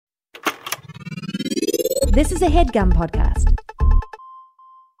This is a Headgum podcast.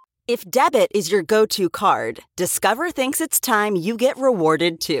 If debit is your go-to card, Discover thinks it's time you get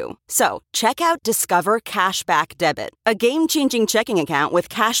rewarded too. So, check out Discover Cashback Debit, a game-changing checking account with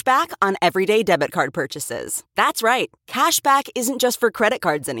cashback on everyday debit card purchases. That's right, cashback isn't just for credit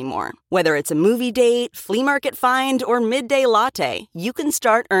cards anymore. Whether it's a movie date, flea market find, or midday latte, you can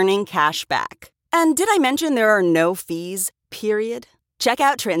start earning cash back. And did I mention there are no fees, period? Check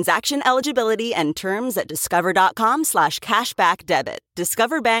out transaction eligibility and terms at discover.com/cashbackdebit.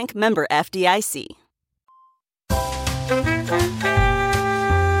 Discover Bank, member FDIC.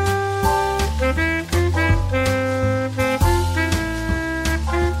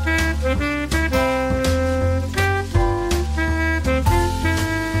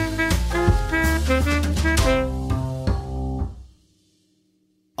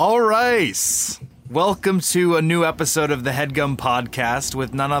 All right. Welcome to a new episode of the Headgum podcast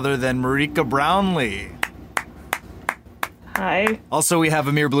with none other than Marika Brownlee. Hi. Also, we have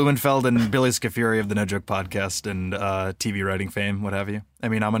Amir Blumenfeld and Billy Scafuri of the No Joke podcast and TV writing fame, what have you.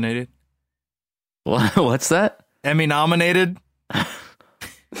 Emmy nominated. What's that? Emmy nominated.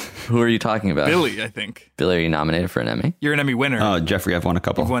 Who are you talking about? Billy, I think. Billy, are you nominated for an Emmy? You're an Emmy winner. Oh, Jeffrey, I've won a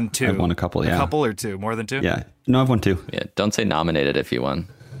couple. You've won two. I've won a couple, yeah. A couple or two? More than two? Yeah. No, I've won two. Yeah, don't say nominated if you won.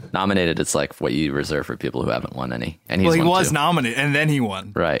 Nominated, it's like what you reserve for people who haven't won any. And he was two. nominated, and then he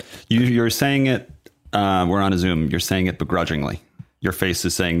won. Right. You're saying it, we're on a Zoom, you're saying it begrudgingly. Your face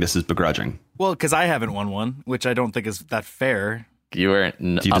is saying this is begrudging. Well, because I haven't won one, which I don't think is that fair. You weren't.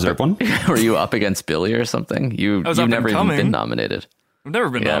 Do you deserve one? Were you up against Billy or something? You've never even been nominated. I've never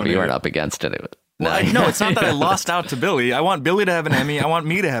been nominated. But you weren't up against it. Well, no, it's not that I lost out to Billy. I want Billy to have an Emmy. I want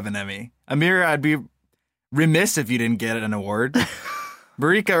me to have an Emmy. Amir, I'd be remiss if you didn't get an award.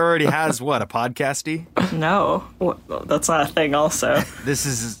 Marika already has, what, a podcasty? No, that's not a thing also. This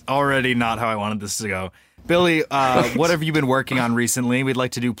is already not how I wanted this to go. Billy, what have you been working on recently? We'd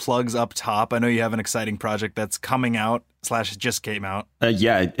like to do plugs up top. I know you have an exciting project that's coming out / just came out.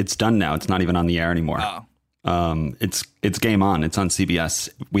 Yeah, it's done now. It's not even on the air anymore. Oh. It's Game On. It's on CBS.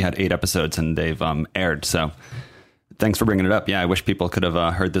 We had 8 episodes and they've aired. So thanks for bringing it up. Yeah, I wish people could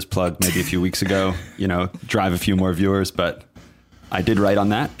have heard this plug maybe a few weeks ago, drive a few more viewers, but I did write on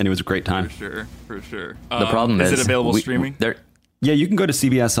that, and it was a great time. For sure. The problem is it available streaming? Yeah, you can go to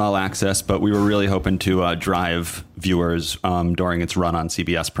CBS All Access, but we were really hoping to drive viewers during its run on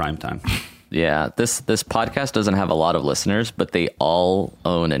CBS primetime. Yeah, this podcast doesn't have a lot of listeners, but they all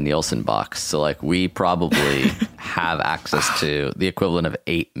own a Nielsen box. So, we probably have access to the equivalent of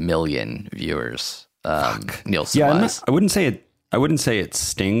 8 million viewers, Nielsen-wise. Yeah, I wouldn't say it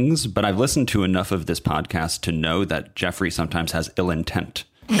stings, but I've listened to enough of this podcast to know that Jeffrey sometimes has ill intent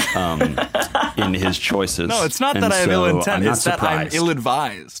in his choices. No, it's not that I have ill intent. It's that I'm surprised.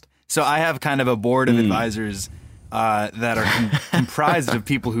 ill-advised. So I have kind of a board of advisors that are comprised of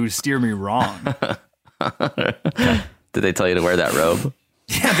people who steer me wrong. Did they tell you to wear that robe?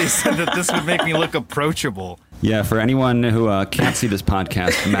 Yeah, they said that this would make me look approachable. Yeah, for anyone who can't see this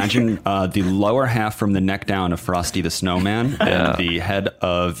podcast, imagine the lower half from the neck down of Frosty the Snowman and the head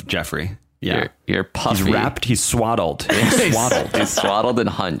of Jeffrey. Yeah, you're puffy. He's wrapped. He's swaddled. He's swaddled. He's swaddled and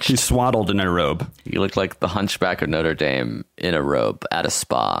hunched. He's swaddled in a robe. You look like the Hunchback of Notre Dame in a robe at a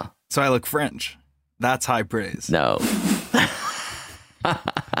spa. So I look French. That's high praise. No.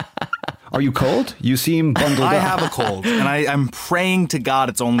 Are you cold? You seem bundled up. I have a cold, and I'm praying to God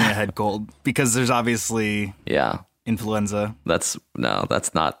it's only a head cold, because there's obviously influenza. That's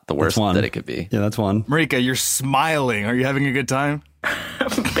not the worst that it could be. Yeah, that's one. Marika, you're smiling. Are you having a good time?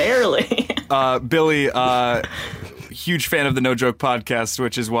 Barely. Billy, huge fan of the No Joke podcast,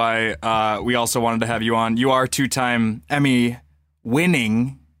 which is why we also wanted to have you on. You are 2-time Emmy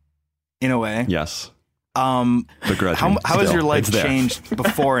winning, in a way. Yes. How has your life It's changed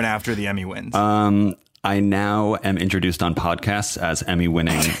before and after the Emmy wins? I now am introduced on podcasts as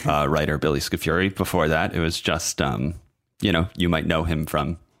Emmy-winning writer Billy Scafuri. Before that, it was just, you might know him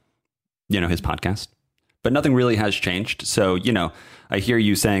from, his podcast. But nothing really has changed. So, I hear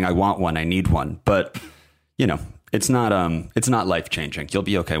you saying, I want one, I need one. But, it's not life-changing. You'll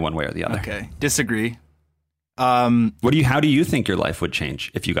be okay one way or the other. Okay. Disagree. How do you think your life would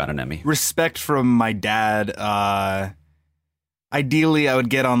change if you got an Emmy? Respect from my dad. Ideally, I would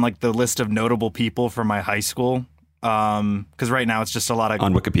get on the list of notable people from my high school. Because right now it's just a lot of...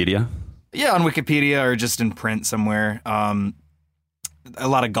 On Wikipedia? Yeah, on Wikipedia or just in print somewhere. A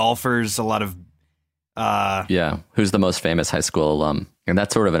lot of golfers, a lot of... Who's the most famous high school alum? And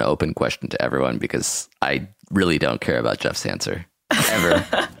that's sort of an open question to everyone because I really don't care about Jeff's answer. Ever.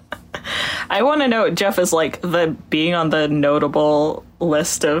 I want to know, Jeff, is the being on the notable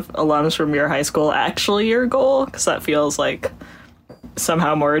list of alums from your high school actually your goal? Because that feels like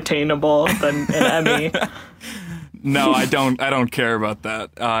somehow more attainable than an Emmy. No, I don't care about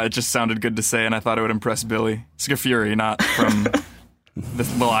that. It just sounded good to say, and I thought it would impress Billy Scafuri, not from the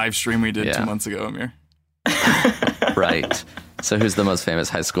live stream we did 2 months ago, Amir. Right. So who's the most famous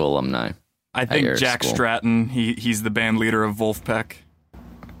high school alumni? I think Jack school? Stratton. He's the band leader of Wolfpack.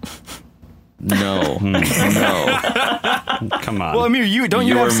 No. Come on. Well, Amir, you were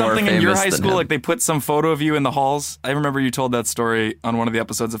more have something in your famous high than school? him. Like they put some photo of you in the halls. I remember you told that story on one of the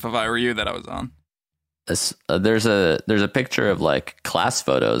episodes of If I Were You that I was on. There's a picture of like class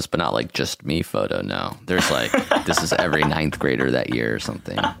photos, but not like just me photo. No, there's like this is every 9th grader that year or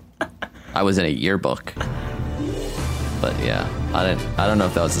something. I was in a yearbook, but yeah, I don't know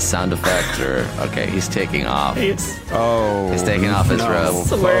if that was a sound effect or okay. He's taking off. He's He's taking off his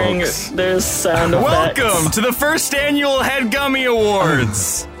robe. wearing, there's sound effects. Welcome to the first annual Headgummy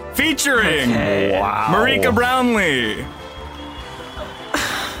Awards, featuring Marika Brownlee.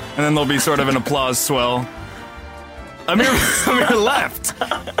 And then there'll be sort of an applause swell. Amir left.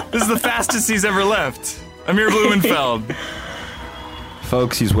 This is the fastest he's ever left. Amir Blumenfeld.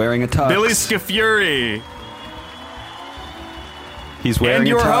 Folks, he's wearing a tux. Billy Scafuri. He's wearing And a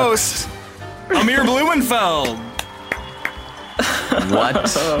your tux. host, Amir Blumenfeld.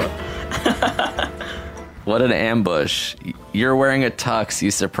 What? What an ambush. You're wearing a tux.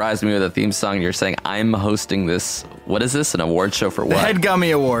 You surprised me with a theme song. You're saying I'm hosting this. What is this? An award show for The what?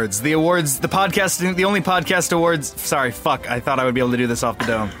 Headgummy Awards. The awards, the only podcast awards. Sorry, fuck. I thought I would be able to do this off the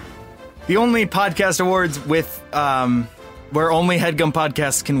dome. The only podcast awards with, where only Headgum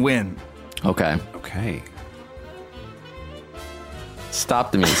podcasts can win. Okay. Okay.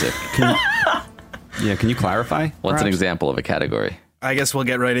 Stop the music. Can you clarify? What's an perhaps? example of a category? I guess we'll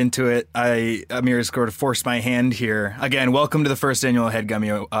get right into it. Amir has sort of forced my hand here. Again, welcome to the first annual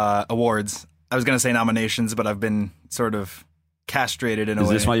Headgummy Awards. I was going to say nominations, but I've been sort of castrated in a way.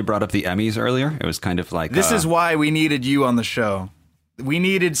 Is this why you brought up the Emmys earlier? It was kind of like... This is why we needed you on the show. We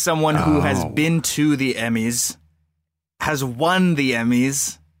needed someone who has been to the Emmys, has won the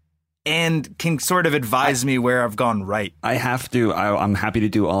Emmys, and can sort of advise me where I've gone right. I have to. I'm happy to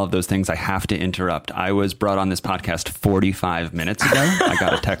do all of those things. I have to interrupt. I was brought on this podcast 45 minutes ago. I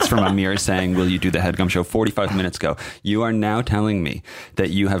got a text from Amir saying, will you do the Headgum show 45 minutes ago? You are now telling me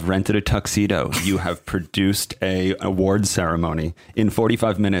that you have rented a tuxedo. You have produced a award ceremony in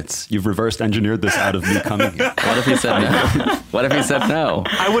 45 minutes. You've reverse engineered this out of me coming here. What if he said no? What if he said no?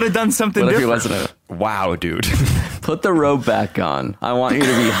 I would have done something What if he different. wasn't Wow, dude. Put the robe back on. I want you to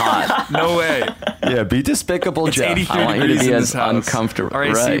be hot. No way. Yeah, be despicable, It's Jeff. 83 I want you to degrees be in as this house. uncomfortable. Our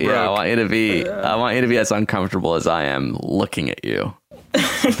AC Right? Yeah, I broke. want you to be as uncomfortable as I am looking at you.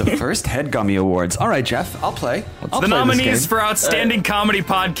 The first Headgummy Awards. All right, Jeff, I'll play. I'll The play nominees this game. for Outstanding Comedy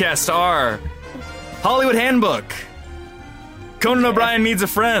Podcast are Hollywood Handbook, Conan O'Brien Needs a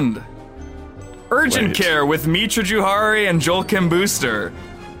Friend, Urgent Wait. Care with Mitra Juhari and Joel Kim Booster,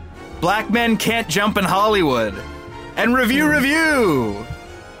 Black Men Can't Jump in Hollywood, and Review.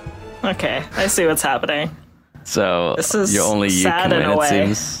 Okay, I see what's happening. So This is you sad can in win, a way.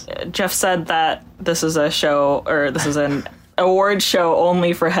 it seems. Jeff said that this is a show, or this is an award show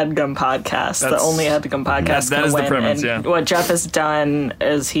only for Headgum podcasts. The That's- only Headgum podcast that can is the win. premise, And yeah. what Jeff has done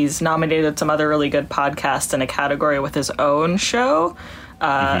is he's nominated some other really good podcasts in a category with his own show.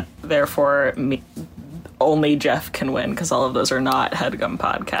 Therefore, only Jeff can win because all of those are not Headgum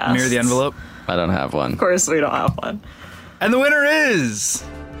podcasts. Mirror the envelope. I don't have one. Of course, we don't have one. And the winner is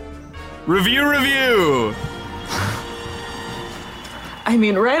Review. I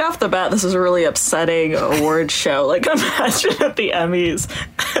mean, right off the bat, this is a really upsetting award show. Like, imagine at the Emmys,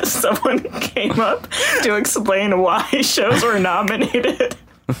 someone came up to explain why shows were nominated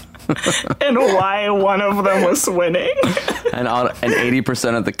and why one of them was winning. And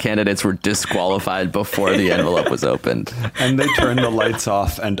 80% of the candidates were disqualified before the envelope was opened. And they turned the lights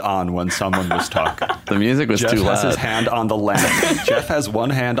off and on when someone was talking. The music was Jeff too has his loud. hand on the lamp. Jeff has one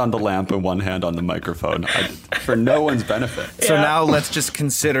hand on the lamp and one hand on the microphone for no one's benefit. So now let's just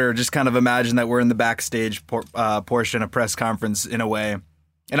kind of imagine that we're in the backstage portion of press conference in a way.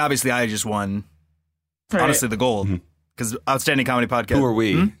 And obviously I just won, honestly, the gold. Because Outstanding Comedy Podcast. Who are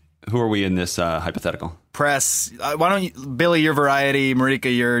we? Who are we in this hypothetical? Press. Why don't you, Billy, you're Variety,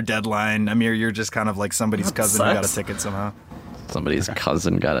 Marika, you're Deadline, Amir, you're just kind of like somebody's cousin who got a sucks. ticket somehow. Somebody's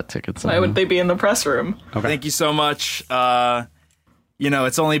cousin got a ticket. Why Somehow. would they be in the press room? Okay. Thank you so much.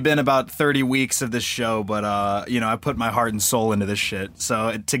 It's only been about 30 weeks of this show, but, I put my heart and soul into this shit.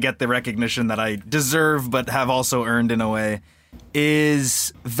 So to get the recognition that I deserve but have also earned in a way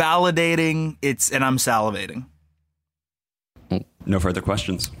is validating. And I'm salivating. No further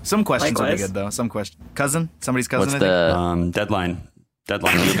questions. Some questions will be Likewise. good, though. Some question. Cousin? Somebody's cousin, What's I think? the Deadline. Do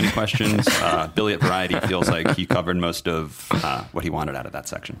you have any questions? Billy at Variety feels like he covered most of what he wanted out of that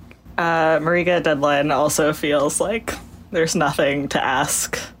section. Marika at Deadline also feels like there's nothing to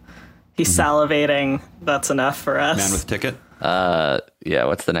ask. He's salivating. That's enough for us. Man with ticket. yeah,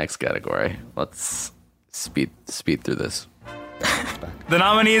 what's the next category? Let's speed through this. The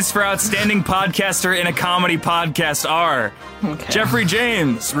nominees for Outstanding Podcaster in a Comedy Podcast are Jeffrey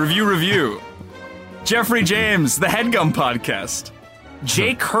James, Review. Jeffrey James, The Headgum Podcast.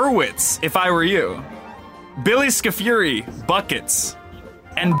 Jake Hurwitz, If I Were You. Billy Scafuri, Buckets.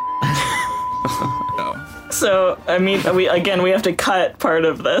 And So, I mean, we have to cut part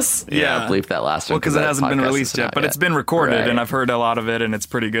of this. Yeah, bleep that last one. Well, because it that hasn't been podcast released is yet, out but it's been recorded, Right. and I've heard a lot of it, and it's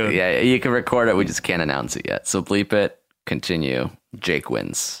pretty good. Yeah, you can record it. We just can't announce it yet. So bleep it. Continue. Jake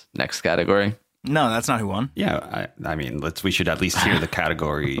wins. Next category. No, that's not who won. Yeah, I mean, we should at least hear the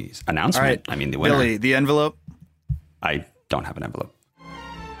category's All announcement. right. I mean, the winner. Billy, the envelope. I don't have an envelope.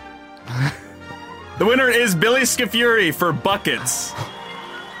 The winner is Billy Scafuri for Buckets.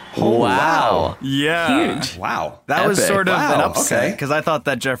 Wow. Yeah. Huge. Wow. That was Epic. sort of an Wow, upset, okay. because I thought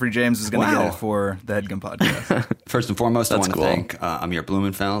that Jeffrey James was going to Wow. get it for the Headgum Podcast. First and foremost, I That's want cool. to thank Amir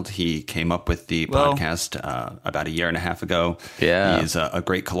Blumenfeld. He came up with the Well- podcast about a year and a half ago. Yeah. He's a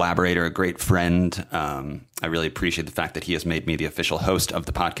great collaborator, a great friend. I really appreciate the fact that he has made me the official host of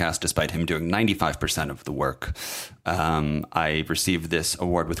the podcast, despite him doing 95% of the work. I received this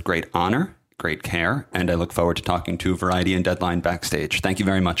award with great honor, great care, and I look forward to talking to Variety and Deadline backstage. Thank you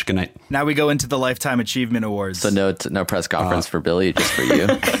very much. Good night. Now we go into the Lifetime Achievement Awards. So no press conference for Billy, just for you.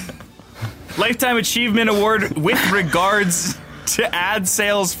 Lifetime Achievement Award with regards to ad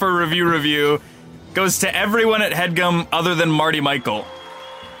sales for Review goes to everyone at Headgum other than Marty Michael.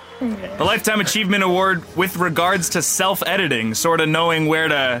 The Lifetime Achievement Award with regards to self-editing, sort of knowing where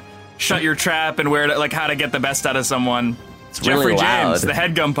to shut your trap and where to, like, how to get the best out of someone. It's really Jeffrey loud. James, the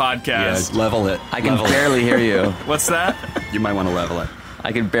Headgum Podcast. Level it. I can Level it. barely hear you. What's that? You might want to level it.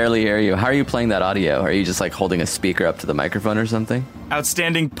 I can barely hear you. How are you playing that audio? Are you just like holding a speaker up to the microphone or something?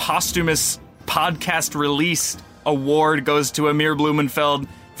 Outstanding Posthumous Podcast Release Award goes to Amir Blumenfeld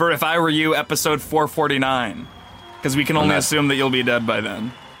for If I Were You, episode 449. Because we can only assume that you'll be dead by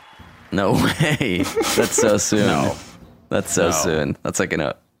then. No way. That's so soon. No. That's so soon. That's like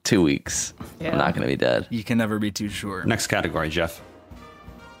in 2 weeks. Yeah. I'm not going to be dead. You can never be too sure. Next category, Jeff.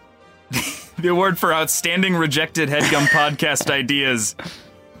 The award for Outstanding Rejected Headgum Podcast Ideas.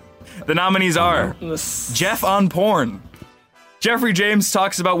 The nominees are This- Jeff on Porn. Jeffrey James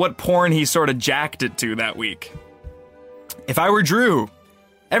talks about what porn he sort of jacked it to that week. If I Were Drew.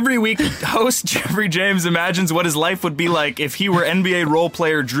 Every week, host Jeffrey James imagines what his life would be like if he were NBA role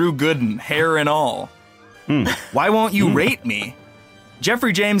player Drew Gooden, hair and all. Why won't you rate me?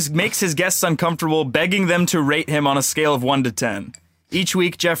 Jeffrey James makes his guests uncomfortable, begging them to rate him on a scale of 1 to 10. Each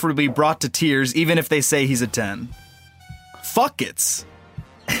week, Jeff will be brought to tears, even if they say he's a 10. Fuckets.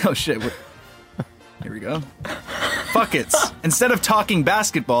 Oh, shit. Here we go. Fuckets. Instead of talking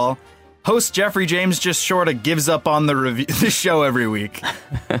basketball, host Jeffrey James just sort of gives up on the show every week.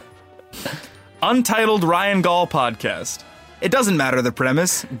 Untitled Ryan Gall Podcast. It doesn't matter the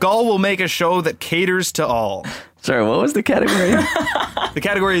premise. Gall will make a show that caters to all. Sorry, what was the category? The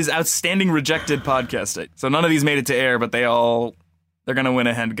category is Outstanding Rejected Podcast. So none of these made it to air, but they're going to win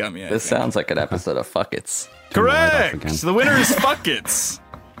a Headgummy. This sounds like an episode of Fuckets. Turn the light off Correct! again. So the winner is Fuckets.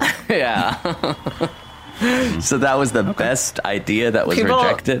 Yeah. So that was the best idea that was People-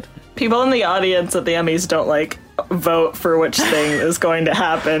 rejected? People in the audience at the Emmys don't vote for which thing is going to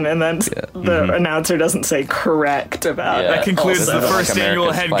happen, and then the announcer doesn't say correct about Yeah. it. That concludes Also, the like first annual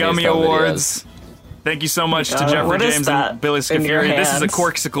America's Headgummy Funniest Home Awards. Thank you so much to Jeffrey what is James that and Billy in your Scafuri. This is a hands?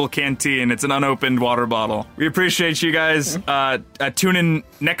 Corksicle canteen. It's an unopened water bottle. We appreciate you guys. Tune in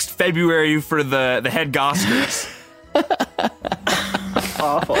next February for the Head Oscars.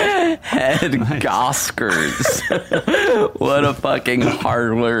 Awful. Head Goskers. What a fucking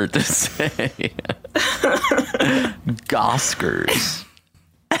hard word to say. Goskers.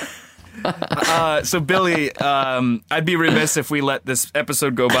 So Billy, I'd be remiss if we let this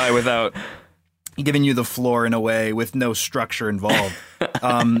episode go by without giving you the floor in a way with no structure involved.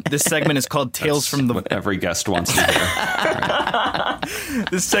 This segment is called Tales from the. What every guest wants to hear.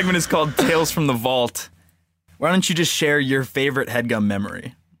 This segment is called Tales from the Vault. Why don't you just share your favorite Headgum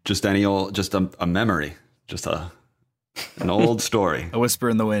memory? Just any old, just a memory, just an old story. A whisper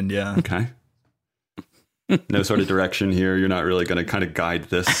in the wind. Yeah. Okay. No sort of direction here. You're not really going to kind of guide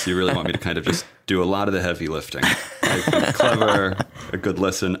this. You really want me to kind of just do a lot of the heavy lifting. Like, clever, a good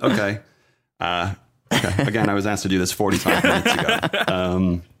listen. Okay. Okay. Again, I was asked to do this 45 minutes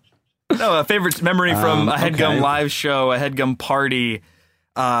ago. No, a favorite memory from a Headgum okay. live show, a Headgum party,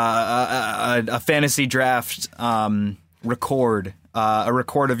 a fantasy draft record, a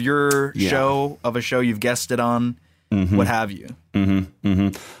record of your show, of a show you've guested on, what have you.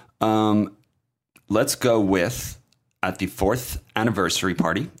 Let's go with at the 4th anniversary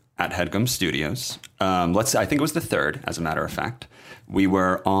party at Headgum Studios. I think it was the 3rd, as a matter of fact. We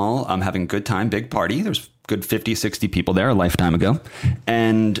were all having a good time, big party. There was good 50, 60 people there a lifetime ago.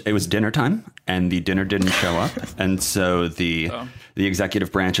 And it was dinner time, and the dinner didn't show up. And so the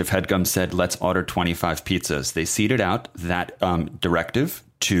executive branch of Headgum said, let's order 25 pizzas. They seeded out that directive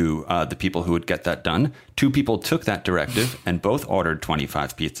to the people who would get that done. 2 people took that directive and both ordered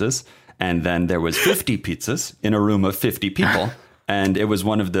 25 pizzas. And then there was 50 pizzas in a room of 50 people. And it was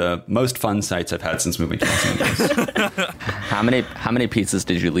one of the most fun sights I've had since moving to Los Angeles. How many pizzas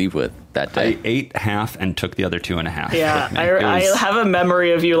did you leave with that day? I ate half and took the other 2.5. Yeah, I have a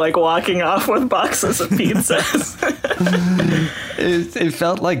memory of you like walking off with boxes of pizzas. It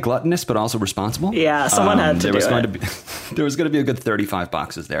felt like gluttonous, but also responsible. Yeah, someone had to do it. There was going to be a good 35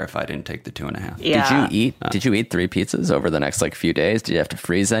 boxes there if I didn't take the 2.5. Yeah. Did you eat 3 pizzas over the next few days? Did you have to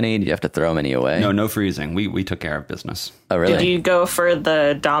freeze any? Did you have to throw any away? No freezing. We took care of business. Oh, really? Did you go for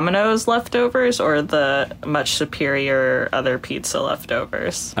the Domino's leftovers or the much superior other pizza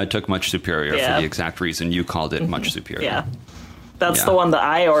leftovers? I took much superior for the exact reason you called it much superior. Yeah. That's the one that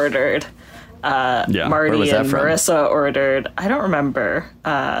I ordered. Marty and Marissa ordered. I don't remember.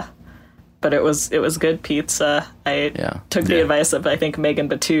 But it was good pizza. I took the advice of, I think, Megan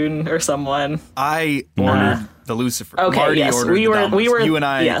Batoon or someone. I ordered the Lucifer. Okay, Marty yes, ordered we were you and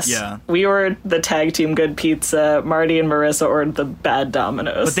I. Yes, yeah. We were the tag team good pizza. Marty and Marissa ordered the bad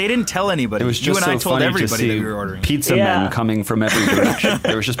Domino's. But they didn't tell anybody. It was just you and so I told funny everybody to see that we were ordering. pizza men coming from every direction.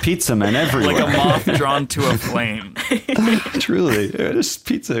 There was just pizza men everywhere. Like a moth drawn to a flame. Truly, just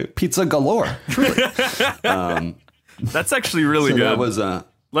pizza galore. Truly. That's actually really good. That was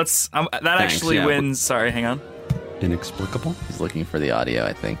actually wins. Sorry, hang on. Inexplicable. He's looking for the audio,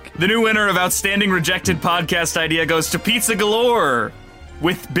 I think. The new winner of Outstanding Rejected Podcast Idea goes to Pizza Galore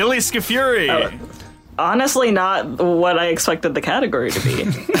with Billy Scafuri. Honestly, not what I expected the category to be.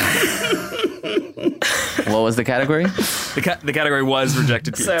 What was the category? The category was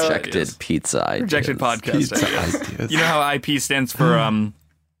Rejected Pizza. Rejected Pizza Ideas. Rejected Podcast Ideas. You know how IP stands for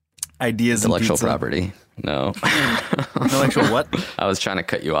ideas Intellectual in pizza? property. No. Intellectual what? I was trying to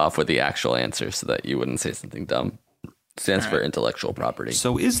cut you off with the actual answer so that you wouldn't say something dumb. Stands for intellectual property.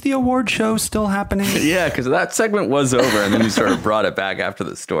 So is the award show still happening? Yeah, because that segment was over, and then you sort of brought it back after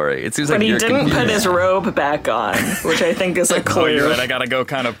the story. It seems But like he you're didn't confused. put his robe back on, which I think is a clue. Oh, you're right. I gotta go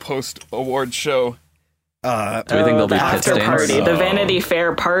kind of post-award show. Do we think there'll be the pit after stains? party, the Vanity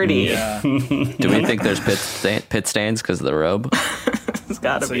Fair party. Yeah. Do we think there's pit stains because of the robe? It's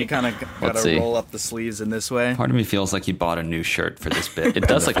gotta So be. you kind of Let's gotta see. roll up the sleeves in this way. Part of me feels like he bought a new shirt for this bit. It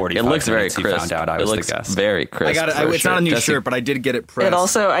does. It looks very He crisp. found out I it was looks the guest. very crisp. I got it. for a It's not a new Jesse- shirt, but I did get it pressed. It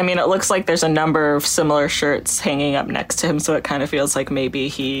also, I mean, it looks like there's a number of similar shirts hanging up next to him, so it kind of feels like maybe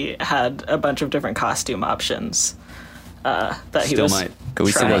he had a bunch of different costume options that he Still was might. Can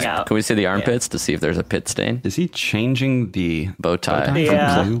we see trying those? out. Can we see the armpits to see if there's a pit stain? Is he changing the Bow tie. from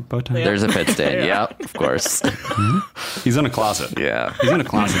Yeah. blue bow tie? There's a pit stain. Yeah, of course. He's in a closet. Yeah. He's in a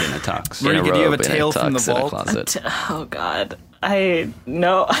closet in a tux. Marty, In a could you have a robe, in tale from the tux, in a vault? closet. Oh God, I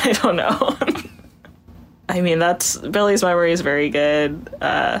don't know. I mean, that's Billy's memory is very good.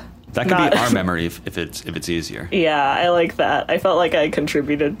 That could Not- be our memory if it's easier. Yeah, I like that. I felt like I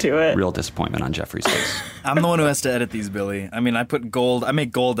contributed to it. Real disappointment on Jeffrey's face. I'm the one who has to edit these, Billy. I mean, I put gold. I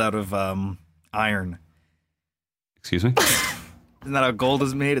make gold out of iron. Excuse me? Isn't that how gold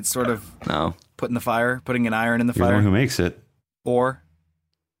is made? It's sort of No. put in the fire, putting an iron in the You're the one fire. who makes it. Or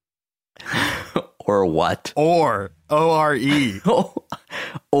Or what? ORE. Or.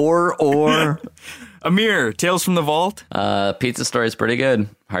 Amir, Tales from the Vault. Pizza story is pretty good.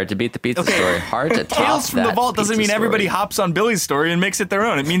 Hard to beat the pizza Okay. story. Hard to top Tales from the that Vault doesn't pizza mean everybody story. hops on Billy's story and makes it their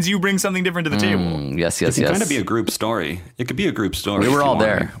own. It means you bring something different to the table. Yes, It yes, can yes. kind of be a group story. It could be a group story. We if were you all want.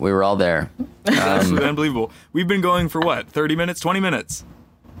 there. We were all there. Absolutely unbelievable. We've been going for what? 30 minutes? 20 minutes?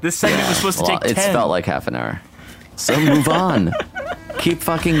 This segment was supposed to Well, take 10. it's felt like half an hour. So move on. Keep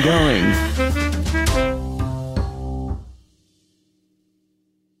fucking going.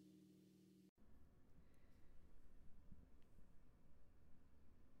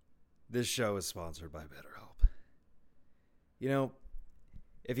 This show is sponsored by BetterHelp. You know,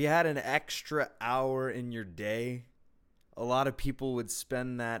 if you had an extra hour in your day, a lot of people would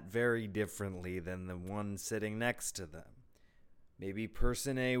spend that very differently than the one sitting next to them. Maybe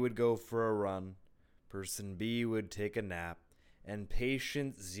person A would go for a run, Person B would take a nap, and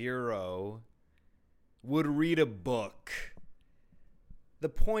patient 0 would read a book. The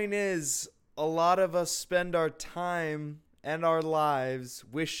point is, a lot of us spend our time and our lives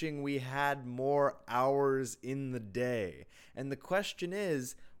wishing we had more hours in the day. And the question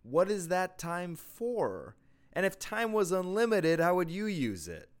is, what is that time for? And if time was unlimited, how would you use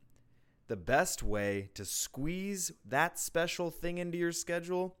it? The best way to squeeze that special thing into your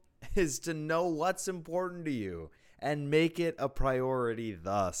schedule is to know what's important to you and make it a priority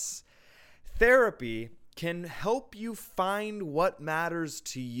thus. Therapy can help you find what matters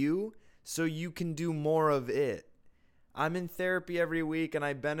to you so you can do more of it. I'm in therapy every week and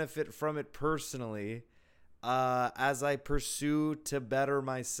I benefit from it personally as I pursue to better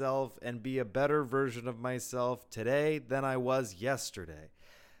myself and be a better version of myself today than I was yesterday.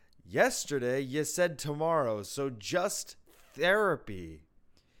 Yesterday, you said tomorrow, so just therapy.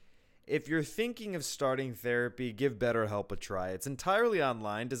 If you're thinking of starting therapy, give BetterHelp a try. It's entirely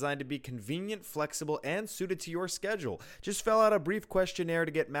online, designed to be convenient, flexible, and suited to your schedule. Just fill out a brief questionnaire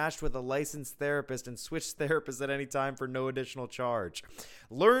to get matched with a licensed therapist and switch therapists at any time for no additional charge.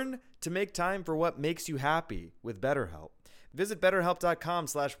 Learn to make time for what makes you happy with BetterHelp. Visit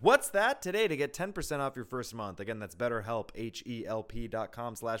BetterHelp.com/what's-that today to get 10% off your first month. Again, that's BetterHelp,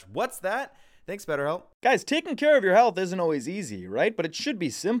 HELP.com/what's-that. Thanks, BetterHelp. Guys, taking care of your health isn't always easy, right? But it should be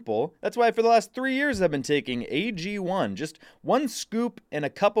simple. That's why for the last 3 years I've been taking AG1. Just one scoop in a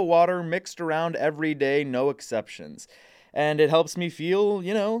cup of water mixed around every day, no exceptions. And it helps me feel,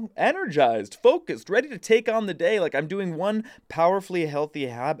 energized, focused, ready to take on the day. Like I'm doing one powerfully healthy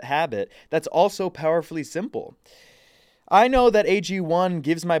habit that's also powerfully simple. I know that AG1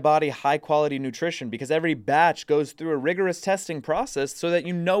 gives my body high-quality nutrition because every batch goes through a rigorous testing process so that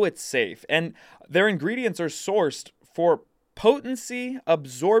you know it's safe. And their ingredients are sourced for potency,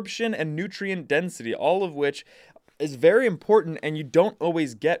 absorption, and nutrient density, all of which is very important and you don't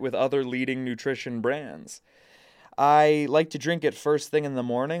always get with other leading nutrition brands. I like to drink it first thing in the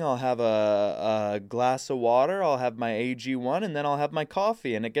morning. I'll have a glass of water, I'll have my AG1, and then I'll have my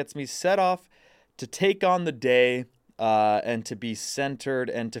coffee. And it gets me set off to take on the day and to be centered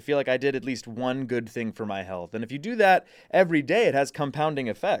and to feel like I did at least one good thing for my health. And if you do that every day, it has compounding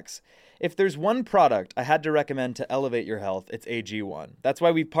effects. If there's one product I had to recommend to elevate your health, it's AG1. That's why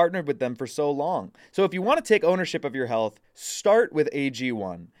we've partnered with them for so long. So if you want to take ownership of your health, start with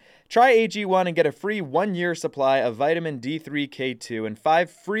AG1. Try AG1 and get a free 1-year supply of vitamin D3K2 and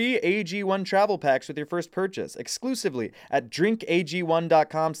 5 free AG1 travel packs with your first purchase, exclusively at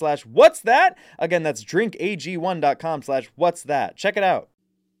drinkag1.com/what's-that. Again, that's drinkag1.com/what's-that. Check it out.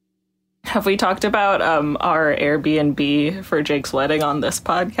 Have we talked about our Airbnb for Jake's wedding on this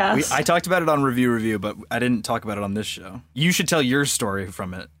podcast? I talked about it on Review, but I didn't talk about it on this show. You should tell your story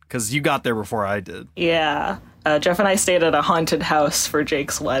from it, because you got there before I did. Yeah. Jeff and I stayed at a haunted house for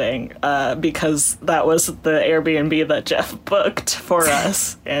Jake's wedding because that was the Airbnb that Jeff booked for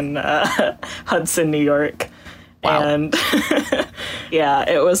us in Hudson, New York. Wow. And yeah,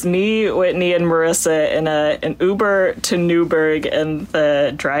 it was me, Whitney, and Marissa in an Uber to Newburgh, and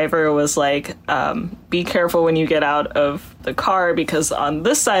the driver was like, be careful when you get out of the car because on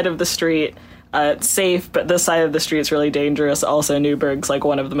this side of the street, it's safe, but this side of the street is really dangerous. Also, Newburgh's like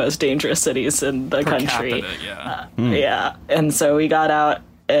one of the most dangerous cities in the country. Capita, yeah. Yeah. And so we got out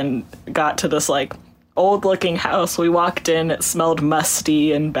and got to this like old looking house. We walked in, it smelled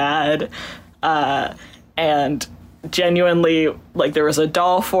musty and bad. And genuinely, like, there was a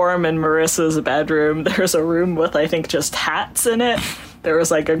doll form in Marissa's bedroom. There's a room with, I think, just hats in it. There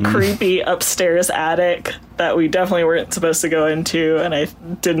was, like, a creepy upstairs attic that we definitely weren't supposed to go into, and I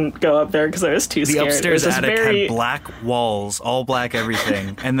didn't go up there because I was too scared. The upstairs attic had black walls, all black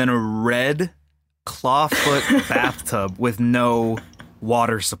everything, and then a red clawfoot bathtub with no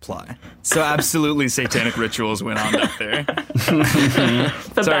water supply. So absolutely satanic rituals went on up there.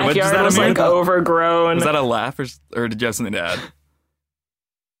 The backyard was like overgrown. Was that a laugh or did you have something to add?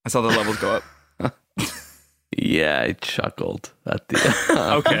 I saw the levels go up. Yeah, I chuckled at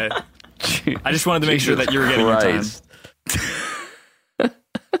the Okay. I just wanted to make sure that you were getting your time.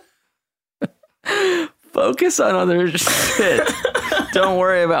 Focus on other shit. Don't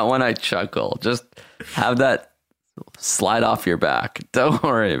worry about when I chuckle. Just have that slide off your back. Don't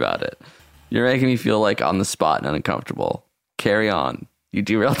worry about it. You're making me feel like on the spot and uncomfortable. Carry on. You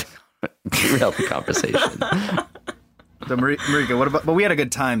derailed the conversation. So Marika, what about? But we had a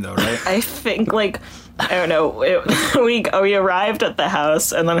good time though, right? I think I don't know. We arrived at the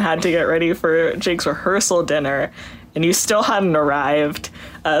house and then had to get ready for Jake's rehearsal dinner, and you still hadn't arrived.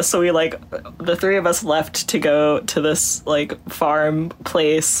 So we the three of us left to go to this farm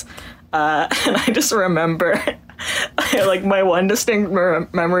place. And I just remember, like, my one distinct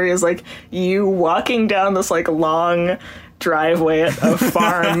memory is, like, you walking down this, like, long driveway at a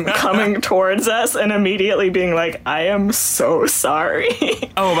farm coming towards us and immediately being like, I am so sorry.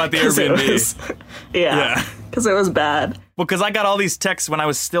 Oh, about the Airbnb. Yeah, because it was bad. Well, because I got all these texts when I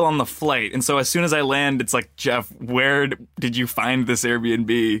was still on the flight. And so as soon as I land, it's like, Jeff, where did you find this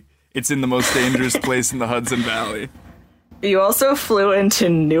Airbnb? It's in the most dangerous place in the Hudson Valley. You also flew into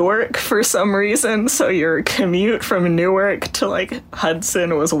Newark for some reason, so your commute from Newark to, like,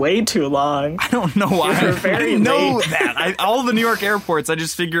 Hudson was way too long. I don't know why. You were very I didn't know late. that. All the New York airports, I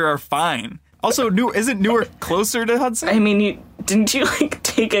just figure, are fine. Also, isn't Newark closer to Hudson? I mean, didn't you, like,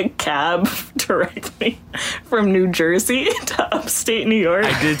 take a cab directly from New Jersey to upstate New York?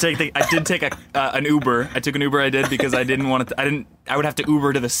 I did take an Uber. I took an Uber. I did because I didn't want to. I would have to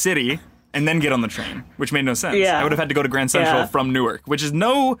Uber to the city and then get on the train, which made no sense. Yeah. I would have had to go to Grand Central from Newark, which is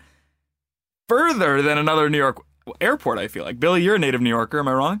no further than another New York airport, I feel like. Billy, you're a native New Yorker, am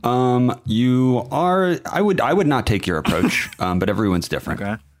I wrong? You are. I would not take your approach, but everyone's different.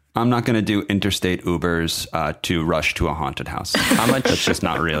 Okay. I'm not going to do interstate Ubers to rush to a haunted house. How much? That's just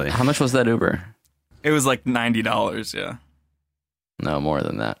not really. How much was that Uber? It was like $90, yeah. No, more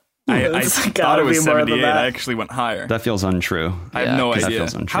than that. I It's thought gotta it was be more than 78. that. I actually went higher. That feels untrue. I have no Yeah, 'cause that idea.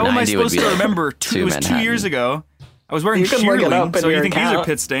 feels untrue. How am I 90 would supposed be to like remember? It was 2 Manhattan. years ago. I was wearing You can look it up shearling, in so you your think these are account.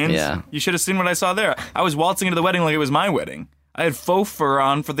 pit stains? Yeah. You should have seen what I saw there. I was waltzing into the wedding like it was my wedding. I had faux fur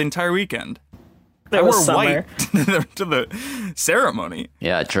on for the entire weekend. It I was wore summer. white to the ceremony.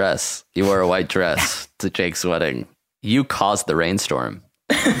 Yeah, dress. You wore a white dress to Jake's wedding. You caused the rainstorm.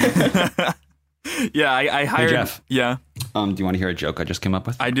 Yeah, I hired. Hey, Jeff. Yeah, Do you want to hear a joke I just came up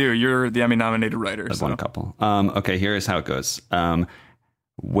with? I do. You're the Emmy-nominated writer. I've So. won a couple. Okay, here is how it goes.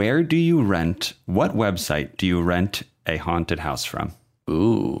 Where do you rent? What website do you rent a haunted house from?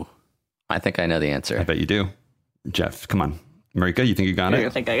 Ooh. I think I know the I answer. bet you do. Jeff, come on. Marika, you think you got I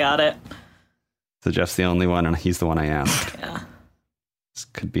it? think I got it. So Jeff's the only one, and he's the one I asked. Yeah. This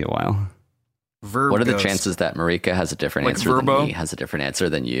could be a while. Verb What are the ghost. chances that Marika has a different Like answer Verbo? than me, has a different answer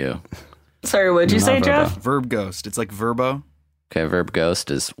than you? Sorry, what'd you Not say, Verbo. Jeff? Verb ghost. It's like Verbo. Okay, verb ghost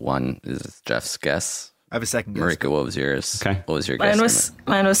is Jeff's guess. I have a second guess. Marika, what was yours? Okay. What was your guess?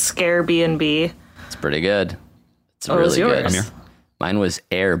 Mine was Scare B&B. It's pretty good. It's What was really good. yours? I'm here. Mine was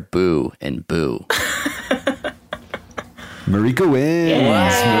Air Boo and Boo. Marika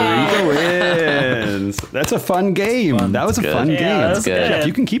wins. Marika wins. That's a fun game. That was a good. fun Yeah, game. that's good. Jeff,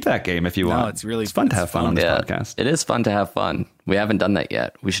 you can keep that game if you No, want. it's really- fun to it's have fun fun. on this Yeah, podcast. it is fun to have fun. We haven't done that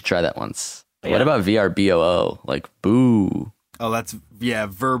yet. We should try that once. Yeah. What about VRBOO? Like Boo. Oh, that's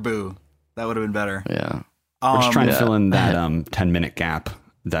Verbu. That would have been better. Yeah. We're just trying to yeah. fill in that 10-minute gap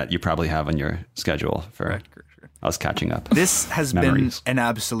that you probably have on your schedule for Correct. us catching up. This has Memories. been an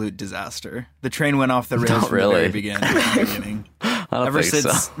absolute disaster. The train went off the rails Not from really. the very beginning. I don't Ever think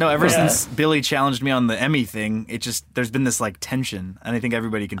since so. ever since Billy challenged me on the Emmy thing, there's been this like tension, and I think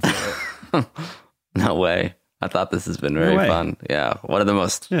everybody can feel it. No way. I thought this has been very way. fun. Yeah. One of the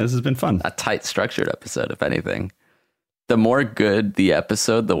most Yeah, this has been fun. a tight structured episode, if anything. The more good the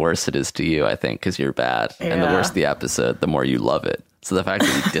episode, the worse it is to you, I think, because you're bad. And the Yeah. worse the episode, the more you love it. So the fact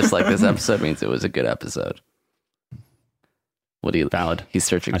that you dislike this episode means it was a good episode. What do you... Valid. He's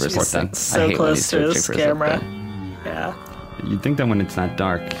searching I for support something. that. So I hate when he's close to searching his for camera. something. Yeah. You'd think that when it's that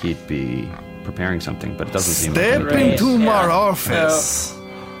dark, he'd be preparing something, but it doesn't seem like Step anything. into my Yeah. office.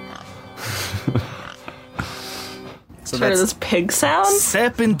 So Sure, that's this pig sound?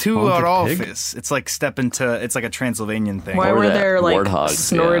 step into Haunted our pig? office. It's like step into. It's like a Transylvanian thing. Why Or were that there, like, warthogs, yeah.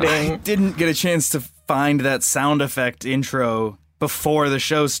 snorting? Didn't get a chance to find that sound effect intro before the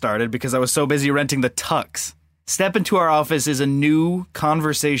show started because I was so busy renting the tux. Step into our office is a new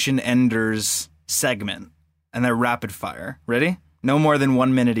conversation enders segment, and they're rapid fire. Ready? No more than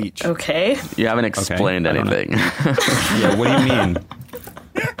 1 minute each. Okay. You haven't explained I don't know. anything. Yeah, what do you mean?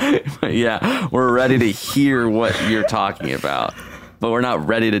 Yeah, we're ready to hear what you're talking about, but we're not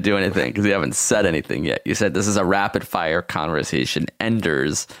ready to do anything because you haven't said anything yet. You said this is a rapid fire conversation,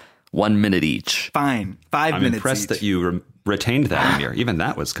 enders, 1 minute each. Fine. 5 I'm minutes impressed each. that you retained that, Amir. Even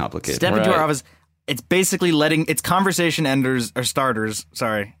that was complicated. Step into Right. our office. It's basically it's conversation enders or starters.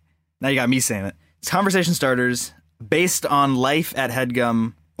 Sorry. Now you got me saying it. It's conversation starters based on life at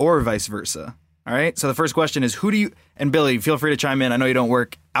Headgum or vice versa. All right. So the first question is and Billy, feel free to chime in. I know you don't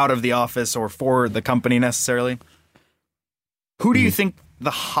work out of the office or for the company necessarily. Who do you think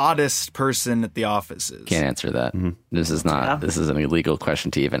the hottest person at the office is? Can't answer that. This is not. Yeah. This is an illegal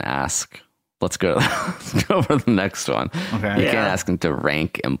question to even ask. Let's go. Let's go for the next one. Okay. You Yeah. can't ask him to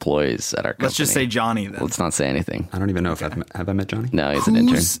rank employees at our company. Let's just say Johnny then. Let's not say anything. I don't even know if have I met Johnny? No, he's an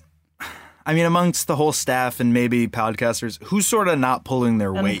intern. I mean, amongst the whole staff and maybe podcasters, who's sort of not pulling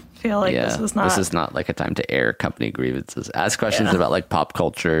their weight? I feel like this is not like a time to air company grievances. Ask questions about like pop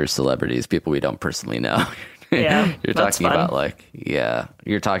culture, celebrities, people we don't personally know. Yeah, you're talking about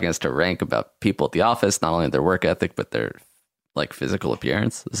you're talking us to rank about people at the office, not only their work ethic, but their like physical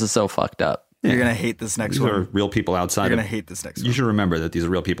appearance. This is so fucked up. You're going to hate this next These one. are real people outside. You're going to hate this next one. You should remember that these are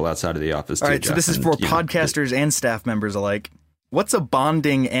real people outside of the office. All too, right, so Jeff, this is for podcasters and staff members alike. What's a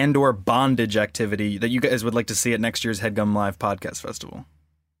bonding and or bondage activity that you guys would like to see at next year's Headgum Live Podcast Festival?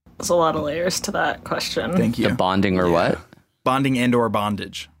 There's a lot of layers to that question. Thank you. The bonding or what? Bonding and or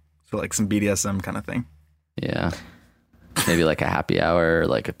bondage. So like some BDSM kind of thing. Yeah. Maybe like a happy hour,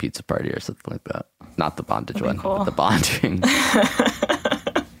 like a pizza party or something like that. Not the bondage one, cool. but the bonding.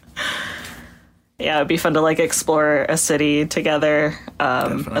 Yeah, it'd be fun to like explore a city together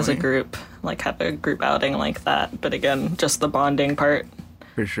as a group, like have a group outing like that. But again, just the bonding part.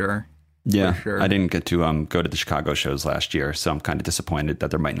 For sure. Yeah, For sure. I didn't get to go to the Chicago shows last year, so I'm kind of disappointed that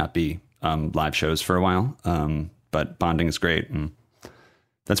there might not be live shows for a while. But bonding is great, and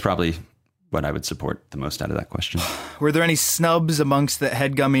that's probably what I would support the most out of that question. Were there any snubs amongst the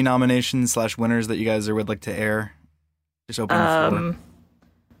Headgummy nominations / winners that you guys would like to air? Just open the floor.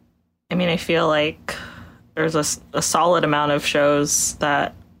 I mean, I feel like there's a solid amount of shows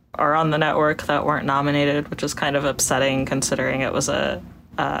that are on the network that weren't nominated, which is kind of upsetting considering it was a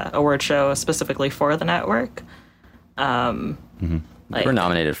award show specifically for the network. We're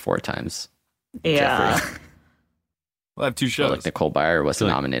nominated 4 times. Yeah. Jeffrey. We'll have 2 shows. Like Nicole Byer was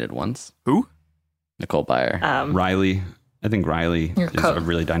nominated once. Who? Nicole Byer. Riley. I think Riley is a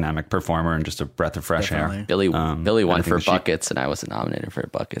really dynamic performer and just a breath of fresh air. Billy won for she- Buckets, and I wasn't nominated for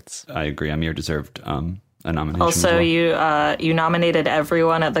Buckets. I agree. Amir deserved a nomination. Also, as well. you nominated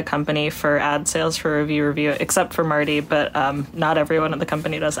everyone at the company for ad sales for review, except for Marty, but not everyone at the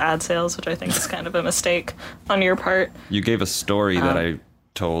company does ad sales, which I think is kind of a mistake on your part. You gave a story that I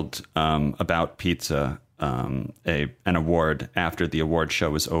told about pizza, an award after the award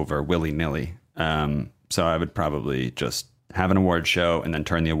show was over, willy-nilly. So I would probably just have an award show and then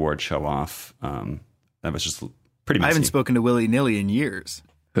turn the award show off. That was just pretty messy. I haven't spoken to Willie Nilly in years.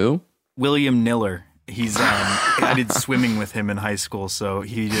 Who? William Niller. He's I did swimming with him in high school, so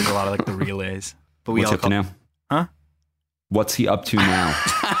he did a lot of like the relays. But we What's he up to now? Huh? What's he up to now?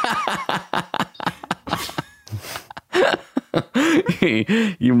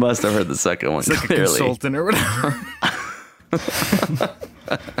 You must have heard the second one. He's like clearly. a consultant or whatever.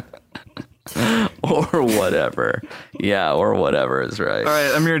 Or whatever. Yeah, or whatever is right. All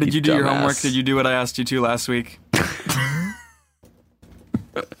right, Amir, did you do your dumbass. homework? Did you do what I asked you to last week?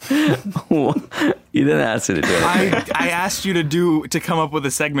 You didn't ask me to do it. I asked you to come up with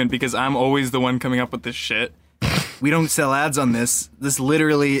a segment because I'm always the one coming up with this shit. We don't sell ads on this. This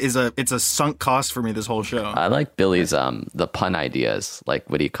literally it's a sunk cost for me, this whole show. I like Billy's the pun ideas. Like,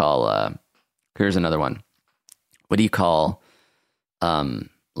 what do you call here's another one. What do you call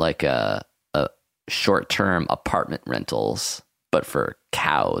like a short-term apartment rentals but for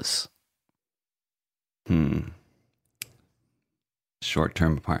cows?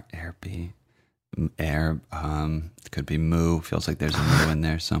 Short-term could be moo. Feels like there's a moo in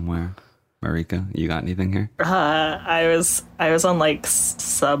there somewhere. Marika, you got anything here? I was on like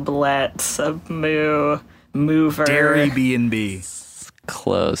sublet, submoo, mover. Dairy B&B.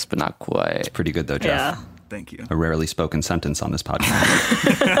 Close, but not quite. It's pretty good though, Jeff. Yeah. Thank you. A rarely spoken sentence on this podcast.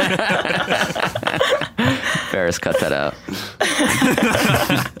 Ferris, cut that out.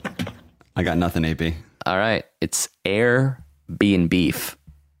 I got nothing, AB. All right, it's Air B and Beef.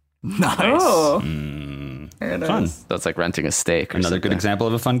 Nice. Oh. There it Fun. is. So it's like renting a steak. Or Another good something. example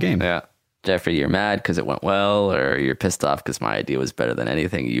of a fun game. Yeah. Jeffrey, you're mad because it went well, or you're pissed off because my idea was better than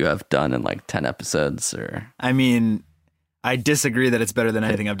anything you have done in like 10 episodes, or... I mean, I disagree that it's better than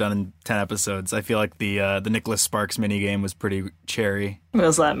anything I've done in 10 episodes. I feel like the Nicholas Sparks minigame was pretty cherry. What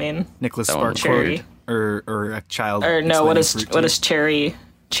does that mean? Nicholas That one Sparks was cherry. quote, or a child. Or no, what explaining is fruit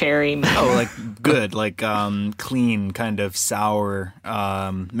cherry mean? Oh, like good, like clean, kind of sour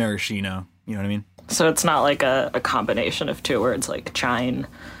maraschino. You know what I mean? So it's not like a combination of 2 words like chine.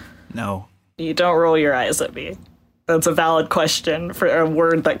 No. You don't roll your eyes at me. That's a valid question for a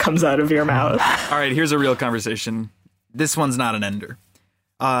word that comes out of your mouth. All right, here's a real conversation. This one's not an ender.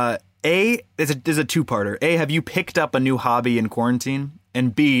 There's a 2-parter. A, have you picked up a new hobby in quarantine?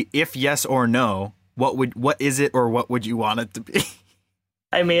 And B, if yes or no, what is it or what would you want it to be?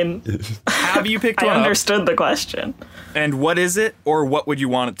 I mean, Have you picked I one up? understood the question. And what is it or what would you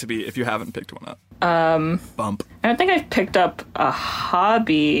want it to be if you haven't picked one up? Bump. I don't think I've picked up a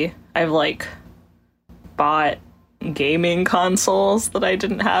hobby. I've like bought gaming consoles that I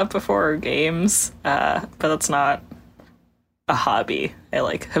didn't have before, or games, but that's not a hobby.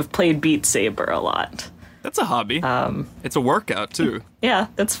 I have played Beat Saber a lot. That's a hobby. It's a workout too. Yeah,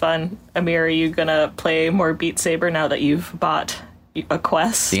 it's fun. Amir, are you gonna play more Beat Saber now that you've bought a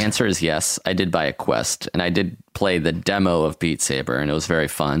Quest? The answer is yes. I did buy a Quest, and I did play the demo of Beat Saber, and it was very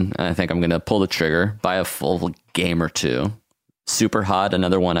fun. And I think I'm going to pull the trigger, buy a full game or two. Super Hot,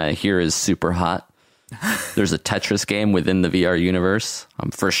 another one I hear is super hot. There's a Tetris game within the VR universe.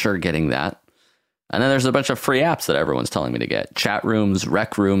 I'm for sure getting that. And then there's a bunch of free apps that everyone's telling me to get. Chat rooms,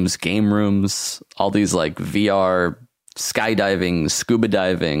 rec rooms, game rooms, all these VR skydiving, scuba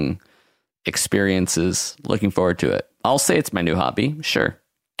diving experiences. Looking forward to it. I'll say it's my new hobby. Sure.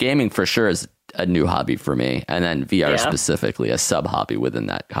 Gaming for sure is a new hobby for me. And then VR specifically, a sub hobby within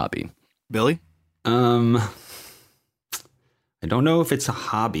that hobby. Billy? I don't know if it's a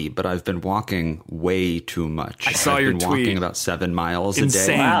hobby, but I've been walking way too much. I saw your tweet. I've been walking about 7 miles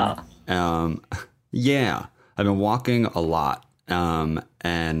Insane. a day. Wow. Yeah, I've been walking a lot.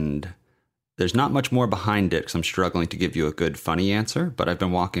 And there's not much more behind it because I'm struggling to give you a good, funny answer, but I've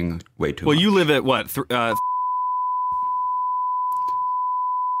been walking way too much. Well, you live at what?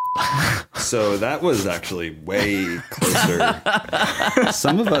 So that was actually way closer.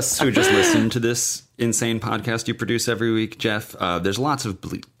 Some of us who just listen to this insane podcast you produce every week, Jeff, there's lots of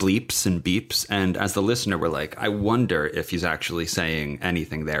bleeps and beeps. And as the listener, we're like, I wonder if he's actually saying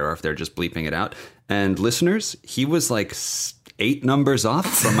anything there or if they're just bleeping it out. And listeners, he was like 8 numbers off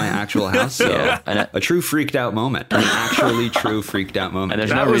from my actual house. So a true freaked out moment. An actually true freaked out moment. And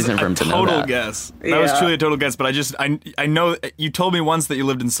there's no reason for him to know that. Total guess. That was truly a total guess. But I know you told me once that you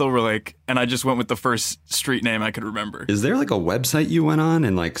lived in Silver Lake, and I just went with the first street name I could remember. Is there a website you went on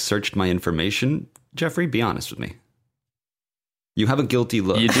and searched my information, Jeffrey? Be honest with me. You have a guilty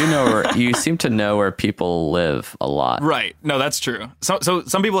look. You do know you seem to know where people live a lot. Right. No, that's true. So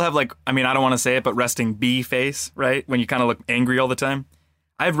some people have I don't want to say it, but resting bee face, right? When you kind of look angry all the time.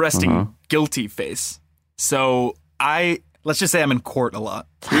 I have resting guilty face. So let's just say I'm in court a lot.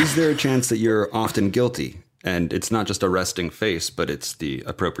 Is there a chance that you're often guilty? And it's not just a resting face, but it's the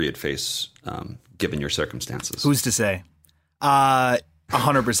appropriate face given your circumstances. Who's to say?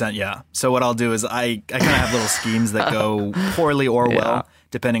 100%, yeah. So what I'll do is I kind of have little schemes that go poorly or well,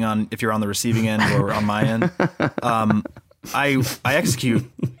 depending on if you're on the receiving end or on my end. I execute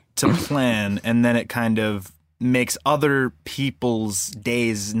to plan, and then it kind of makes other people's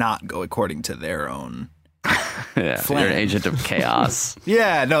days not go according to their own. Yeah, you're an agent of chaos.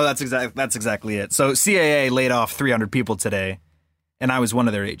 Yeah, no, that's exactly it. So CAA laid off 300 people today, and I was one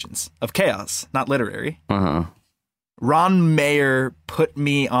of their agents of chaos, not literary. Ron Mayer put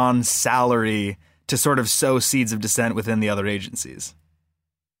me on salary to sort of sow seeds of dissent within the other agencies.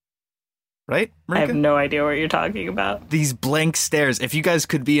 Right, Marika? I have no idea what you're talking about. These blank stares. If you guys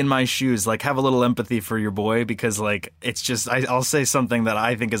could be in my shoes, have a little empathy for your boy, because it's just I'll say something that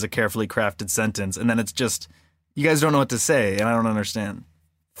I think is a carefully crafted sentence, and then it's just you guys don't know what to say, and I don't understand.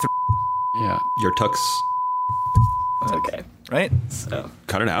 Yeah, your tux. Okay. Right? So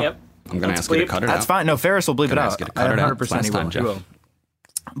cut it out. Yep. I'm going to ask you to cut it out. That's fine. No, Ferris will bleep it out. Ask you to cut it out. 100% Last he time, will. Jeff. He will.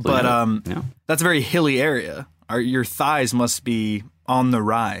 But that's a very hilly area. Your thighs must be on the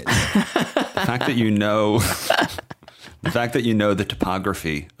rise. The fact that you know the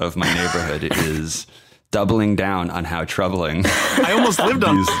topography of my neighborhood is doubling down on how troubling. I almost lived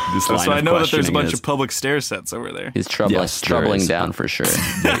on this line so I of know that there's a bunch questioning of public stair sets over there. he's troubling down for sure.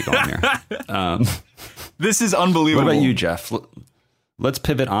 There you go, Amir. This is unbelievable. What about you, Jeff? Let's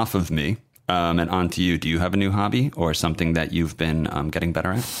pivot off of me and onto you. Do you have a new hobby or something that you've been getting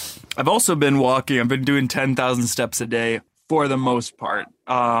better at? I've also been walking. I've been doing 10,000 steps a day for the most part.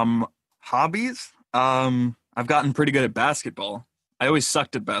 Hobbies? I've gotten pretty good at basketball. I always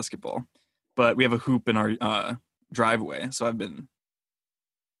sucked at basketball, but we have a hoop in our driveway, so I've been.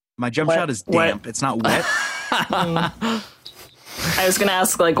 My jump shot is damp. It's not wet. I was gonna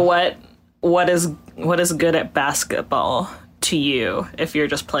ask, what is good at basketball to you if you're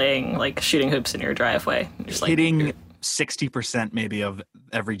just playing shooting hoops in your driveway? Just hitting 60% maybe of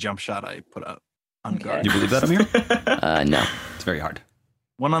every jump shot I put up on guard. Do you believe that, Amir? No. It's very hard.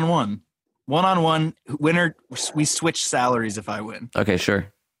 One-on-one, winner. We switch salaries if I win. Okay, sure.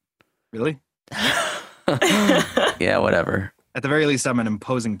 Really? Yeah, whatever. At the very least, I'm an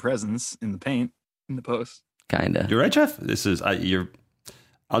imposing presence in the paint, in the post. Kinda. You're right, Jeff. This is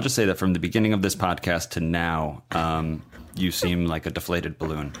I'll just say that from the beginning of this podcast to now, you seem like a deflated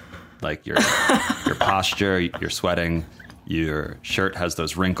balloon. Your posture, you're sweating, your shirt has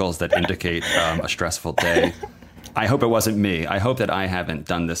those wrinkles that indicate a stressful day. I hope it wasn't me. I hope that I haven't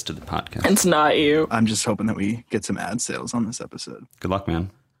done this to the podcast. It's not you. I'm just hoping that we get some ad sales on this episode. Good luck,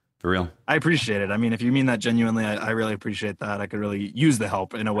 man. For real. I appreciate it. I mean, if you mean that genuinely, I really appreciate that. I could really use the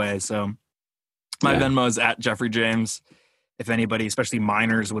help in a way. So my Venmo is at Jeffrey James. If anybody, especially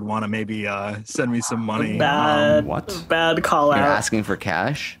minors, would want to maybe send me some money. Bad call You're out asking for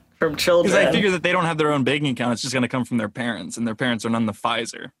cash? from children. Because I figure that they don't have their own banking account. It's just going to come from their parents, and their parents are none the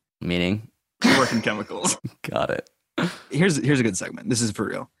Pfizer. Meaning? Working chemicals. Got it. Here's a good segment. This is for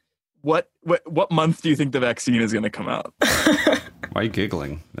real. What month do you think the vaccine is going to come out? Why are you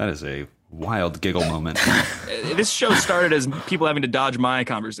giggling? That is a wild giggle moment. This show started as people having to dodge my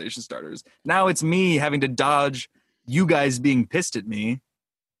conversation starters. Now it's me having to dodge you guys being pissed at me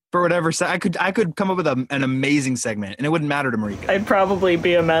for whatever. I could come up with an amazing segment, and it wouldn't matter to Marika. I'd probably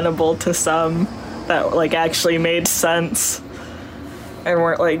be amenable to some that like actually made sense and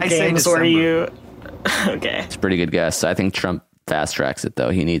weren't like games where you. Okay. It's a pretty good guess. I think Trump fast tracks it, though.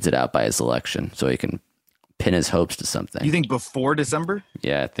 He needs it out by his election so he can pin his hopes to something. You think before December?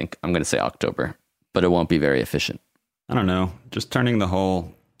 Yeah, I think I'm going to say October, but it won't be very efficient. I don't know. Just turning the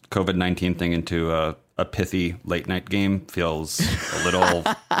whole COVID-19 thing into a pithy late night game feels a little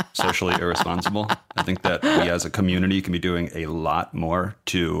socially irresponsible. I think that we as a community can be doing a lot more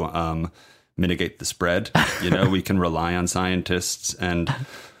to mitigate the spread. You know, we can rely on scientists and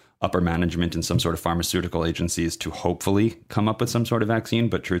upper management in some sort of pharmaceutical agencies to hopefully come up with some sort of vaccine.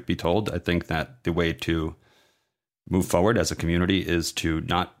 But truth be told, I think that the way to move forward as a community is to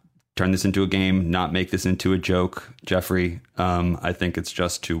not turn this into a game, not make this into a joke, Jeffrey. I think it's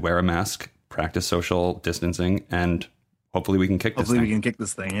just to wear a mask, practice social distancing, and hopefully we can kick this thing. Hopefully we can kick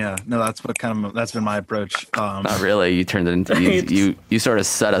this thing, yeah. No, that's been my approach. Not really. You turned it into, you sort of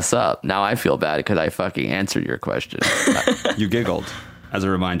set us up. Now I feel bad because I fucking answered your question. You giggled. As a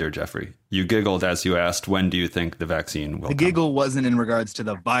reminder, Jeffrey, you giggled as you asked, when do you think the vaccine will come? The giggle wasn't in regards to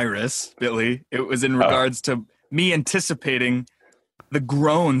the virus, Billy. It was in regards to me anticipating the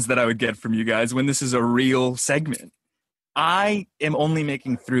groans that I would get from you guys when this is a real segment. I am only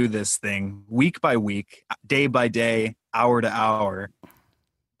making through this thing week by week, day by day, hour to hour,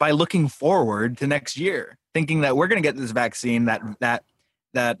 by looking forward to next year, thinking that we're going to get this vaccine, that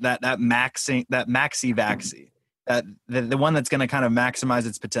maxi vaccine. The one that's going to kind of maximize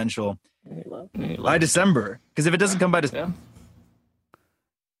its potential by December. Because if it doesn't come by December...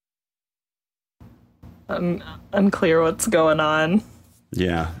 Unclear what's going on.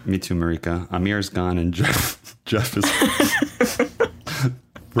 Yeah, me too, Marika. Amir's gone and Jeff is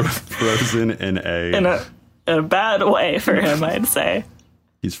frozen in a bad way for him, I'd say.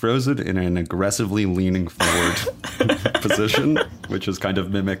 He's frozen in an aggressively leaning forward position, which has kind of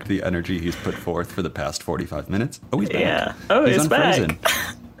mimicked the energy he's put forth for the past 45 minutes. Oh, he's back. Yeah. Oh, he's unfrozen.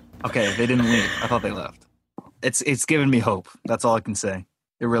 back. Okay, they didn't leave. I thought they left. It's given me hope. That's all I can say.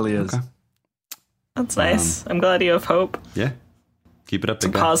 It really is. Okay. That's nice. I'm glad you have hope. Yeah. Keep it up. It's a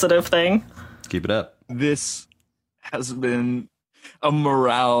positive thing. Keep it up. This has been a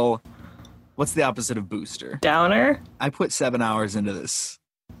morale. What's the opposite of booster? Downer? I put 7 hours into this.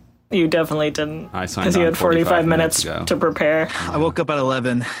 You definitely didn't. I signed because you on had 45 minutes ago. to prepare. I woke up at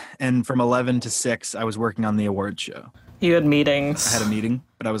 11, and from 11 to 6, I was working on the award show. You had meetings. I had a meeting,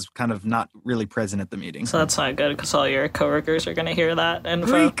 but I was kind of not really present at the meeting. So that's not good because all your coworkers are going to hear that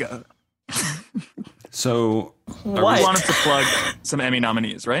info. Rika. So What? You wanted to plug some Emmy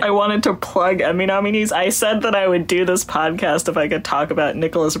nominees, right? I wanted to plug Emmy nominees. I said that I would do this podcast if I could talk about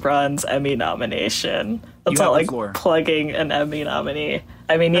Nicholas Braun's Emmy nomination. That's You not have like the floor. plugging an Emmy nominee.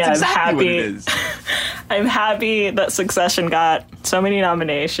 I mean, That's yeah, exactly I'm what happy. it is. I'm happy that Succession got so many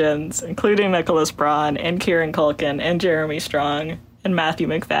nominations, including Nicholas Braun and Kieran Culkin and Jeremy Strong and Matthew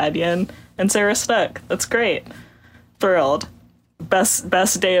McFadden and Sarah Snook. That's great. Thrilled.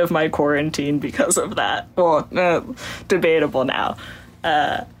 Best day of my quarantine because of that. Well, debatable now.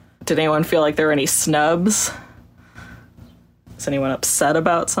 Did anyone feel like there were any snubs? Is anyone upset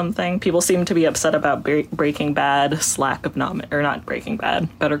about something? People seem to be upset about Breaking Bad's lack of or not Breaking Bad,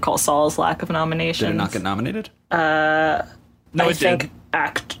 Better Call Saul's lack of nominations. did it not get nominated? No, I it think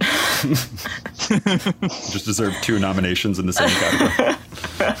did. Just deserved 2 nominations in the same category.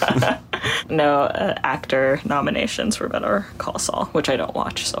 No actor nominations for Better Call Saul, which I don't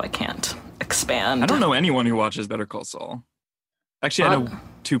watch, so I can't expand. I don't know anyone who watches Better Call Saul. Actually, I know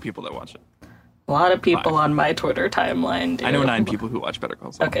 2 people that watch it. A lot of people on my Twitter timeline do. I know 9 people who watch Better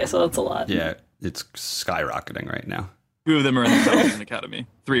Call Saul. Okay, so that's a lot. Yeah, it's skyrocketing right now. 2 of them are in the Television Academy.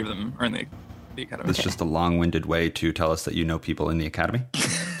 3 of them are in the Academy. That's just a long-winded way to tell us that you know people in the academy.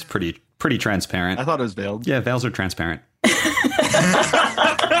 It's pretty transparent. I thought it was veiled. Yeah, veils are transparent.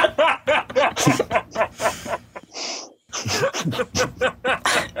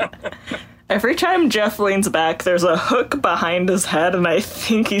 time Jeff leans back, there's a hook behind his head, and I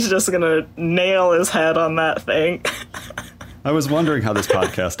think he's just gonna nail his head on that thing. I was wondering how this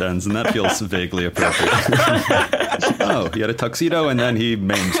podcast ends, and that feels vaguely appropriate. Oh, he had a tuxedo, and then he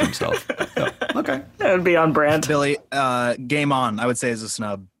maims himself. Oh, okay. That would be on brand. Billy, game on, I would say, is a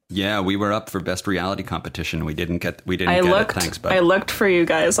snub. Yeah, we were up for best reality competition. We didn't get it. Thanks, bud. I looked for you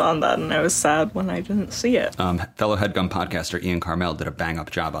guys on that, and I was sad when I didn't see it. Fellow Headgum podcaster Ian Carmel did a bang-up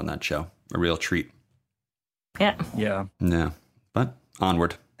job on that show. A real treat. Yeah. Yeah. Yeah, but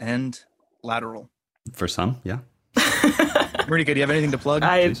onward. And lateral. For some, yeah. Maria, do you have anything to plug?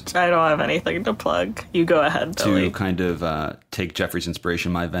 I don't have anything to plug. You go ahead, Billy. To kind of take Jeffrey's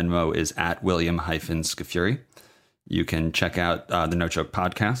inspiration, my Venmo is at William-Scafuri. You can check out the No Joke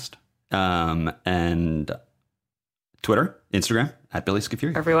podcast and Twitter, Instagram at Billy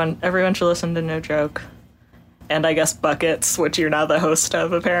Scafuri. Everyone should listen to No Joke. And I guess Buckets, which you're now the host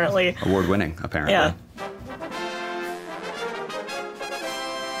of, apparently. Award-winning, apparently. Yeah.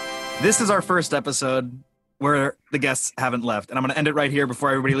 This is our first episode where the guests haven't left. And I'm going to end it right here before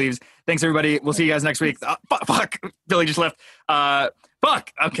everybody leaves. Thanks, everybody. We'll see you guys next week. Fuck. Billy just left.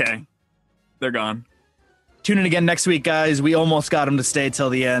 Fuck. Okay. They're gone. Tune in again next week, guys. We almost got them to stay till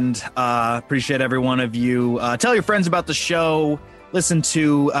the end. Appreciate every one of you. Tell your friends about the show. Listen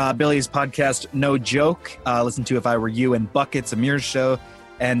to Billy's podcast, No Joke. Listen to If I Were You and Buckets, Amir's show.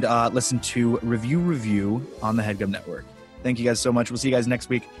 And listen to Review on the Headgum Network. Thank you guys so much. We'll see you guys next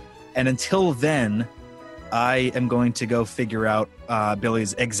week. And until then, I am going to go figure out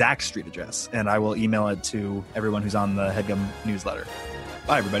Billy's exact street address, and I will email it to everyone who's on the Headgum newsletter.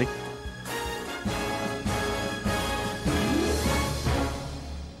 Bye, everybody.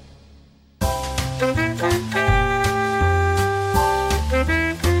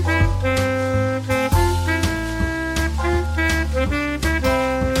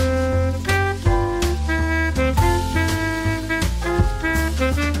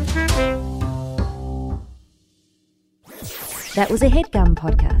 That was a Headgum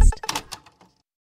podcast.